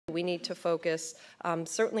We need to focus,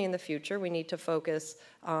 certainly in the future, we need to focus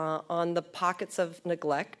on the pockets of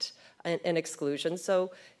neglect and exclusion.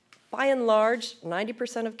 So by and large,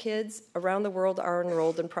 90% of kids around the world are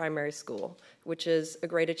enrolled in primary school, which is a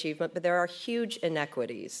great achievement, but there are huge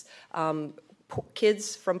inequities.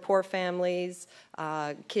 Kids from poor families,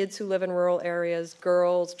 kids who live in rural areas,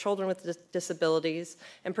 girls, children with disabilities,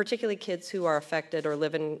 and particularly kids who are affected or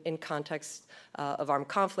live in contexts of armed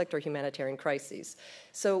conflict or humanitarian crises.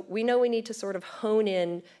 So we know we need to sort of hone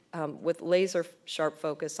in with laser sharp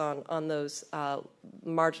focus on those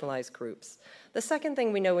marginalized groups. The second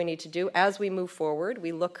thing we know we need to do as we move forward,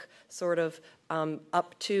 we look sort of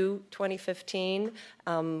up to 2015,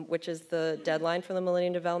 which is the deadline for the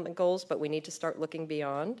Millennium Development Goals, but we need to start looking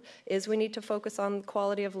beyond, is we need to focus on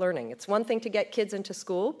quality of learning. It's one thing to get kids into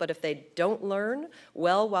school, but if they don't learn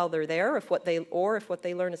well while they're there, if what they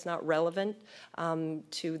learn is not relevant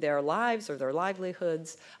to their lives or their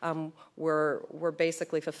livelihoods, we're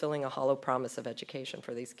basically fulfilling a hollow promise of education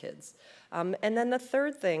for these kids. And then the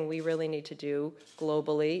third thing we really need to do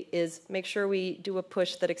globally is make sure we do a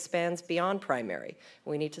push that expands beyond primary.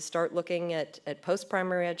 We need to start looking at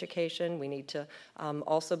post-primary education. We need to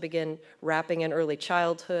also begin wrapping in early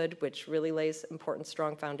childhood, which really lays important,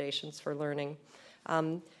 strong foundations for learning.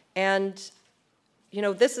 And you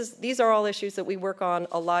know, these are all issues that we work on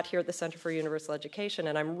a lot here at the Center for Universal Education,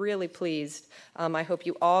 and I'm really pleased. I hope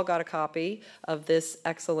you all got a copy of this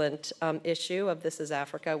excellent issue of This is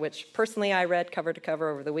Africa, which personally I read cover to cover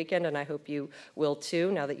over the weekend, and I hope you will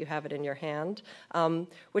too, now that you have it in your hand,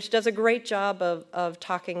 which does a great job of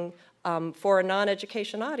talking for a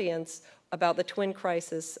non-education audience about the twin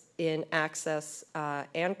crisis in access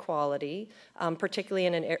and quality, particularly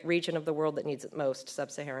in a region of the world that needs it most,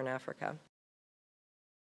 sub-Saharan Africa.